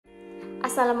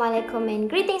Assalamualaikum and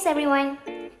greetings everyone!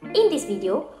 In this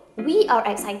video, we are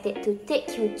excited to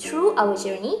take you through our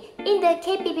journey in the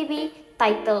Kppb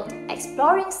titled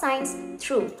Exploring Science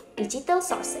Through Digital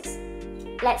Sources.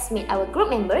 Let's meet our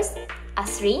group members,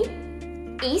 Asreen,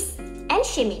 Izz, and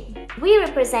Shi Min. We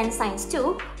represent Science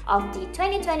 2 of the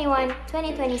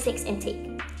 2021-2026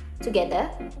 intake. Together,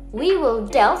 we will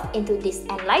delve into this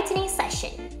enlightening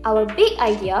session. Our big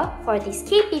idea for this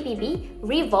Kppb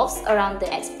revolves around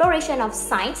the exploration of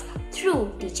science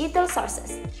through digital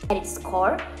sources. At its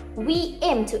core, we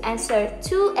aim to answer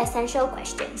two essential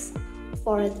questions.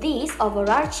 For these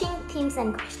overarching themes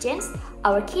and questions,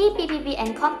 our Kppb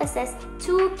encompasses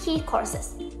two key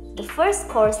courses. The first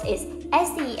course is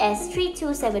SCES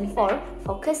 3274,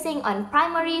 focusing on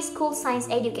primary school science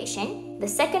education. The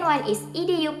second one is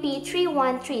EDUP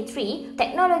 3133,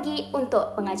 Teknologi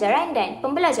untuk Pengajaran dan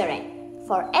Pembelajaran.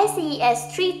 For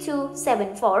SCES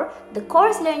 3274, the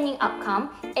course learning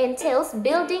outcome entails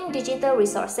building digital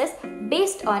resources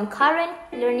based on current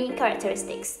learning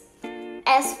characteristics.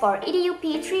 As for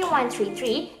EDUP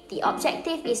 3133, the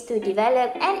objective is to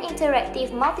develop an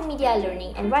interactive multimedia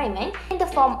learning environment in the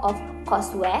form of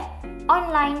courseware,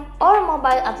 online or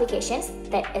mobile applications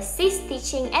that assist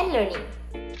teaching and learning.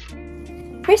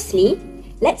 Firstly,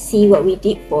 let's see what we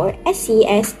did for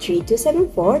SCES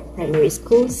 3274 Primary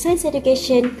School Science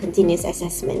Education Continuous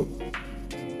Assessment.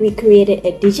 We created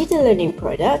a digital learning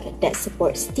product that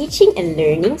supports teaching and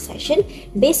learning session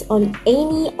based on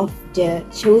any of the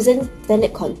chosen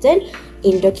standard content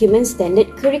in document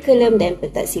standard curriculum dan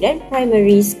pentadsiran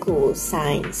primary school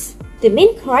science. The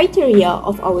main criteria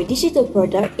of our digital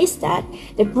product is that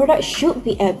the product should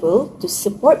be able to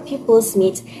support pupils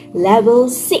meet level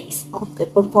 6 of the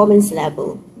performance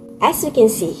level. As you can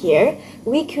see here,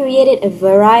 we created a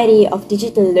variety of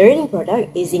digital learning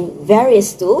products using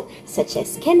various tools such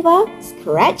as Canva,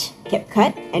 Scratch,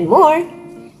 CapCut, and more.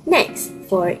 Next,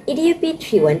 for EDUP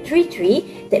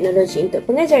 3133, Teknologi untuk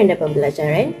Pengajaran dan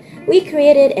Pembelajaran, we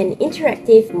created an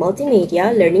interactive multimedia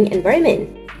learning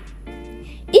environment.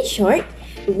 In short,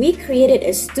 we created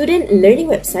a student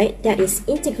learning website that is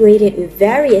integrated with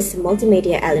various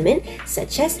multimedia elements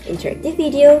such as interactive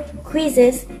video,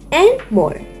 quizzes, and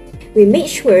more. We made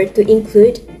sure to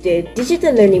include the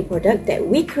digital learning product that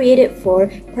we created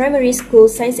for primary school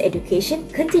science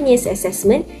education continuous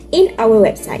assessment in our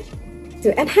website.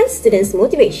 To enhance students'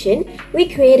 motivation, we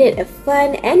created a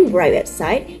fun and bright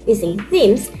website using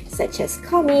themes such as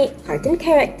comic, cartoon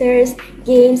characters,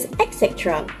 games,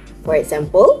 etc. For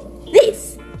example,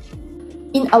 this.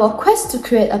 In our quest to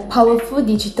create a powerful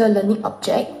digital learning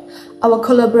object, our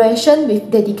collaboration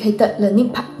with dedicated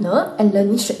learning partner and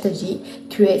learning strategy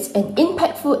creates an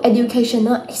impactful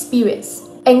educational experience.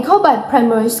 Anchored by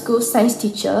primary school science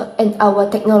teacher and our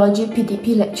technology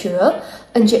PDP lecturer,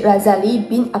 Encik Razali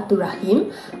bin Abdul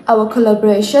Rahim, our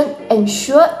collaboration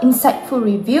ensures insightful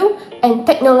review and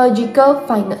technological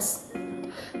fineness.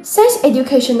 Science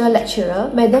educational lecturer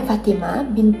Madam Fatima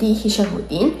binti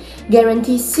Hishamuddin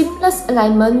guarantees seamless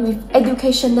alignment with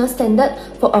educational standard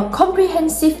for a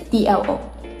comprehensive DLO.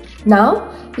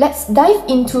 Now, let's dive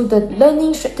into the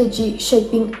learning strategy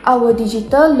shaping our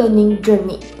digital learning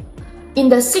journey. In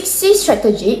the 6C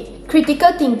strategy,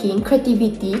 critical thinking,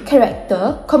 creativity,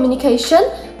 character, communication,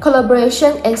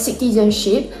 collaboration, and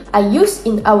citizenship are used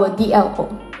in our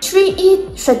DLO.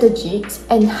 3E strategies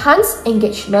enhance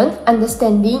engagement,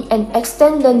 understanding, and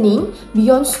extend learning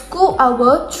beyond school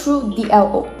hour through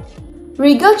DLO.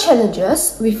 Rigor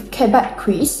challenges with Kppb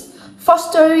quiz,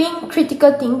 fostering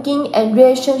critical thinking and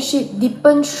relationship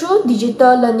deepen through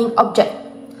digital learning object.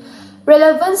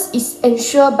 Relevance is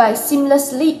ensured by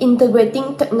seamlessly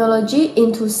integrating technology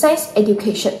into science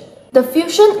education. The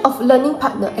fusion of learning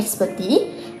partner expertise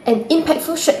and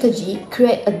impactful strategy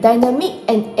create a dynamic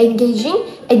and engaging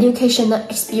educational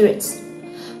experience.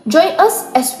 Join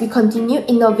us as we continue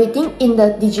innovating in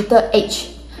the digital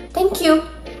age. Thank you.